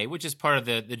every day, which is part of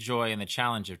the joy and the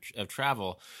challenge of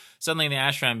travel. Suddenly in the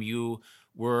ashram, you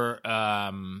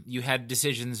had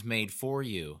decisions made for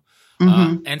you.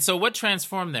 Mm-hmm. And so what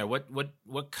transformed there? What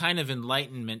kind of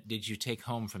enlightenment did you take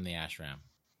home from the ashram?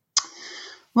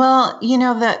 Well,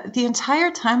 the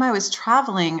entire time I was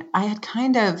traveling, I had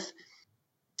kind of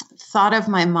thought of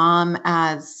my mom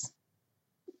as,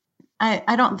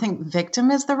 I don't think victim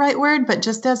is the right word, but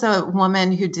just as a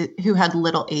woman who had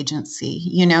little agency.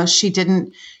 She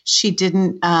didn't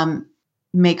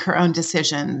make her own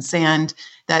decisions, and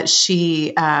that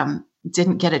she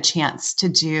didn't get a chance to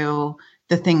do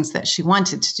the things that she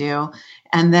wanted to do.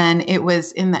 And then it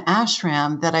was in the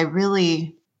ashram that I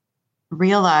really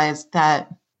realized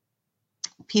that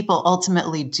people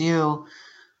ultimately do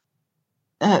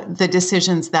the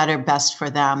decisions that are best for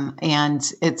them.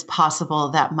 And it's possible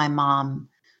that my mom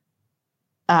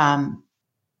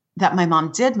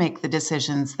did make the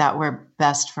decisions that were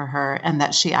best for her and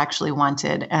that she actually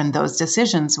wanted. And those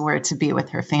decisions were to be with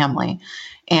her family.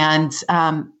 And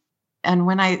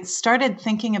when I started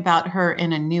thinking about her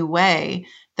in a new way,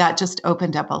 that just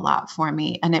opened up a lot for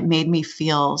me. And it made me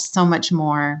feel so much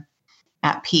more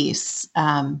at peace,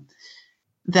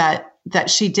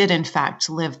 that she did, in fact,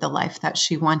 live the life that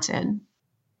she wanted.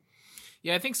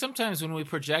 Yeah, I think sometimes when we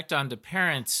project onto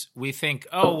parents, we think,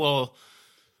 oh, well,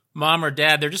 mom or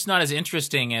dad, they're just not as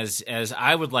interesting as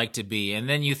I would like to be. And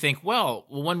then you think, well,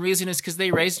 one reason is because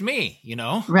they raised me,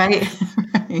 Right.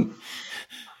 Right.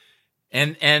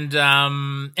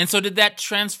 And so did that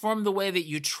transform the way that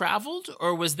you traveled,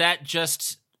 or was that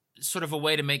just sort of a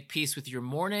way to make peace with your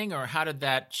mourning, or how did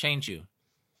that change you?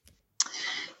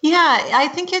 Yeah, I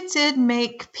think it did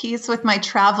make peace with my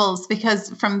travels, because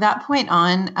from that point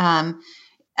on,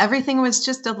 everything was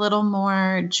just a little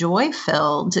more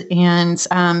joy-filled, and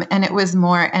it was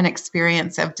more an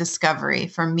experience of discovery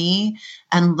for me,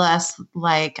 and less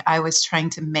like I was trying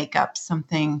to make up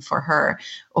something for her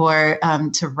or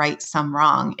to right some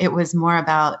wrong. It was more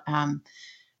about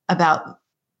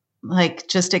like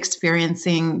just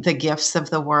experiencing the gifts of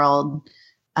the world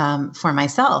for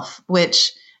myself,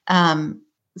 which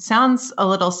sounds a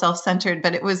little self-centered,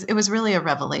 but it was really a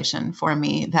revelation for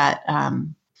me that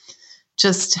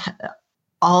just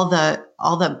all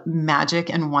the magic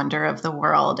and wonder of the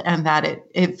world, and that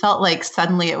it felt like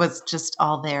suddenly it was just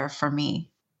all there for me.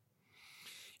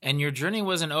 And your journey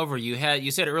wasn't over.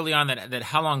 You said early on that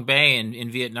Halong Bay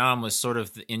in Vietnam was sort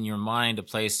of in your mind a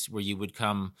place where you would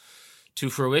come to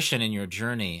fruition in your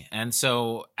journey. And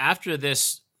so after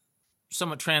this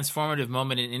somewhat transformative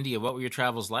moment in India, what were your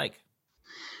travels like?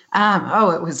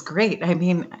 Oh, it was great. I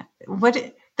mean,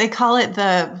 they call it,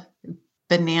 the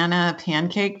banana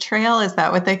pancake trail. Is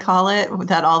that what they call it?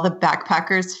 That all the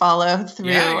backpackers follow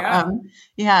through? Yeah.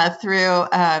 Yeah, through.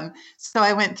 So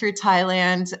I went through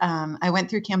Thailand. I went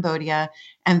through Cambodia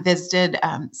and visited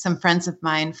some friends of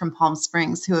mine from Palm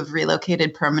Springs who have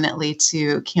relocated permanently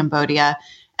to Cambodia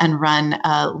and run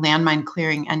a landmine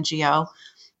clearing NGO.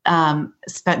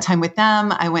 Spent time with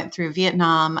them. I went through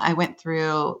Vietnam. I went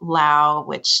through Laos,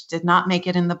 which did not make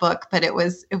it in the book, but it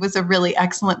was a really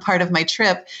excellent part of my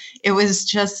trip. It was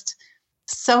just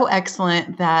so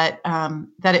excellent that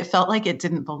that it felt like it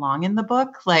didn't belong in the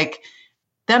book. Like,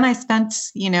 then I spent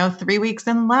 3 weeks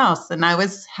in Laos, and I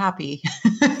was happy,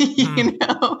 you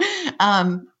know.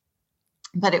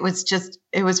 But it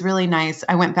was really nice.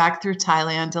 I went back through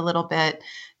Thailand a little bit,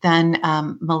 then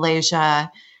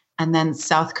Malaysia, and then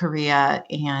South Korea,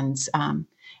 and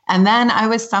then I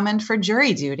was summoned for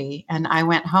jury duty, and I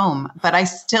went home. But I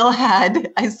still had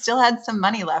some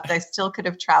money left. I still could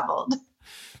have traveled.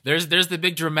 There's the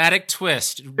big dramatic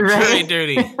twist, right?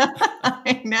 Jury duty.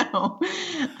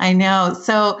 I know.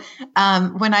 So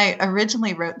when I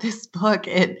originally wrote this book,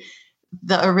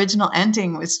 the original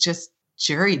ending was just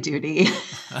jury duty.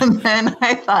 And then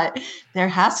I thought, there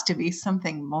has to be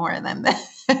something more than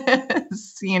this.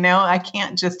 I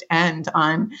can't just end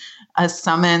on a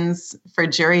summons for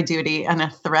jury duty and a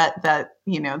threat that,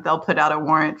 they'll put out a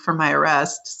warrant for my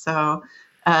arrest. So,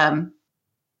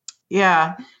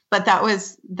 yeah, but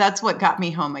that's what got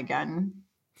me home again.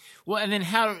 Well, and then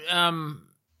how,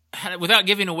 without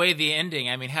giving away the ending,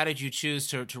 I mean, how did you choose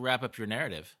to wrap up your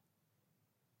narrative?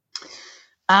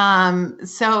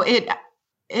 So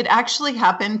it actually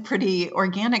happened pretty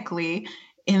organically,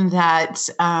 in that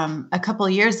a couple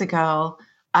of years ago,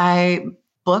 I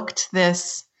booked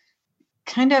this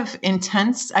kind of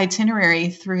intense itinerary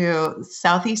through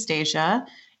Southeast Asia,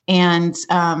 and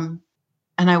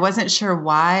I wasn't sure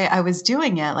why I was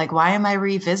doing it. Like, why am I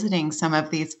revisiting some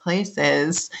of these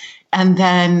places? And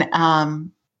then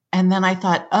I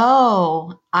thought,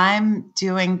 oh, I'm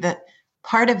doing the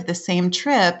part of the same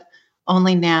trip,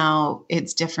 only now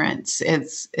it's different.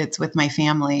 It's with my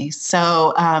family.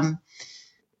 So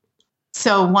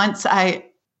once I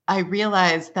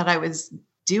realized that I was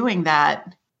doing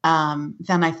that,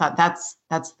 then I thought that's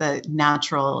the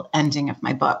natural ending of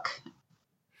my book.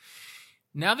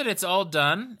 Now that it's all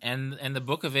done and the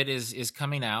book of it is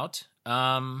coming out,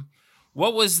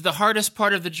 what was the hardest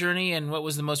part of the journey, and what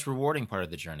was the most rewarding part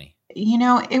of the journey?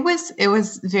 It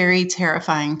was very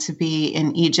terrifying to be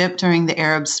in Egypt during the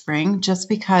Arab Spring, just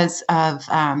because of,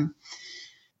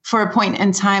 for a point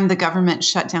in time, the government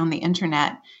shut down the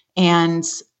internet, and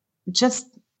just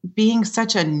being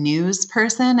such a news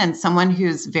person and someone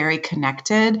who's very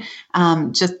connected,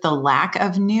 just the lack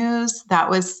of news, that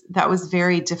was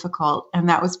very difficult. And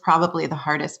that was probably the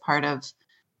hardest part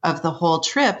of the whole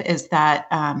trip, is that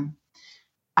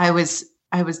I was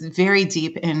very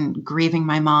deep in grieving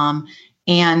my mom,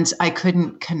 and I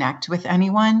couldn't connect with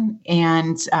anyone.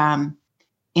 And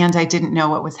I didn't know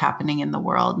what was happening in the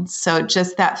world. So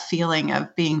just that feeling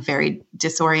of being very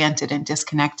disoriented and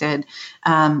disconnected,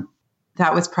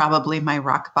 that was probably my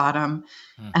rock bottom.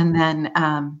 Mm-hmm. And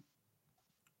then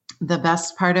the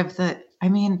best part of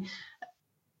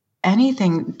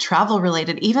anything travel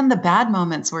related, even the bad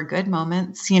moments were good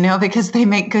moments, because they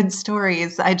make good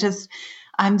stories.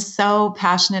 I'm so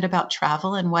passionate about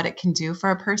travel and what it can do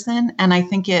for a person. And I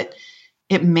think it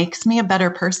makes me a better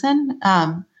person.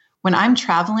 When I'm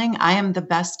traveling, I am the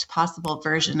best possible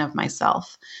version of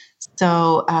myself.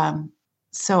 So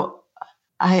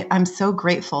I'm so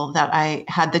grateful that I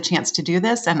had the chance to do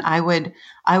this, and I would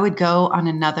go on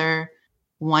another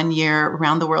 1 year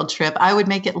round the world trip. I would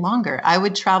make it longer. I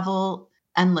would travel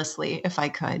endlessly if I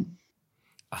could.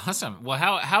 Awesome. Well,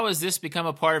 how has this become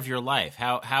a part of your life?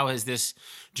 How has this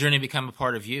journey become a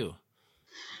part of you?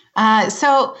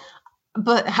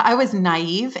 But I was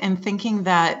naive in thinking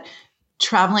that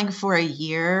traveling for a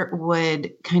year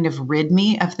would kind of rid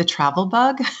me of the travel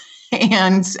bug.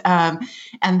 And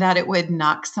that it would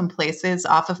knock some places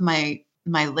off of my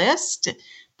list,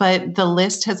 but the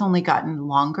list has only gotten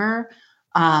longer.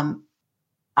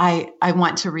 I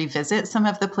want to revisit some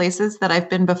of the places that I've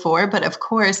been before, but of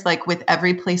course, like with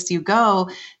every place you go,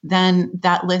 then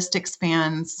that list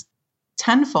expands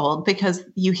tenfold, because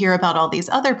you hear about all these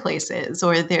other places,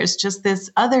 or there's just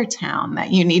this other town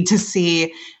that you need to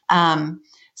see.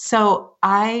 So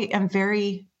I am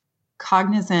very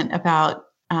cognizant about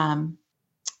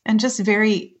and just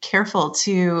very careful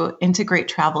to integrate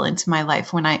travel into my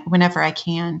life whenever I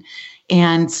can.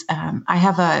 And I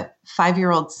have a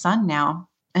 5-year-old son now,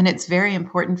 and it's very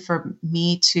important for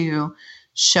me to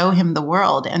show him the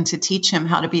world and to teach him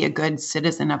how to be a good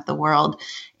citizen of the world.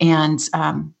 And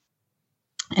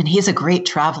he's a great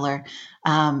traveler.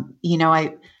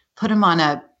 I put him on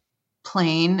a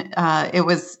plane. It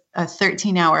was a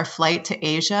 13-hour flight to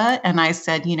Asia. And I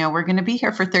said, we're going to be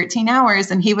here for 13 hours.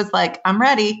 And he was like, I'm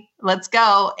ready. Let's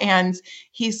go. And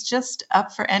he's just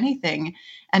up for anything.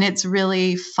 And it's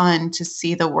really fun to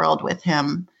see the world with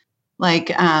him.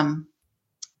 Like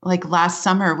last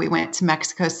summer, we went to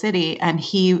Mexico City, and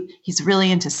he's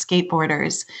really into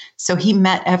skateboarders. So he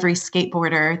met every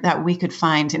skateboarder that we could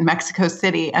find in Mexico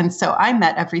City. And so I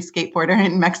met every skateboarder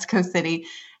in Mexico City.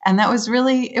 And that was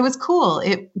it was cool.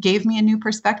 It gave me a new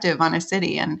perspective on a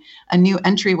city and a new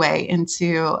entryway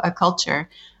into a culture.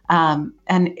 And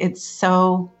it's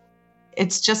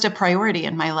just a priority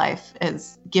in my life,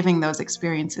 is giving those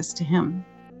experiences to him.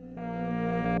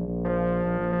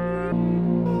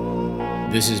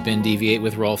 This has been Deviate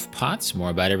with Rolf Potts. More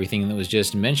about everything that was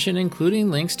just mentioned,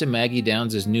 including links to Maggie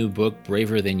Downs' new book,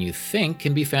 Braver Than You Think,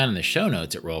 can be found in the show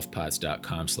notes at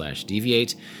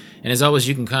rolfpotts.com/deviate. And as always,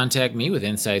 you can contact me with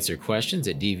insights or questions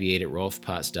at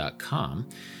deviate@rolfpotts.com.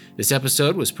 This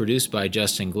episode was produced by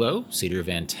Justin Glow. Cedar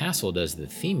Van Tassel does the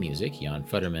theme music. Jan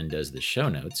Futterman does the show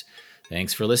notes.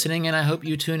 Thanks for listening, and I hope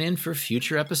you tune in for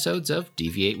future episodes of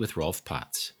Deviate with Rolf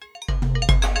Potts.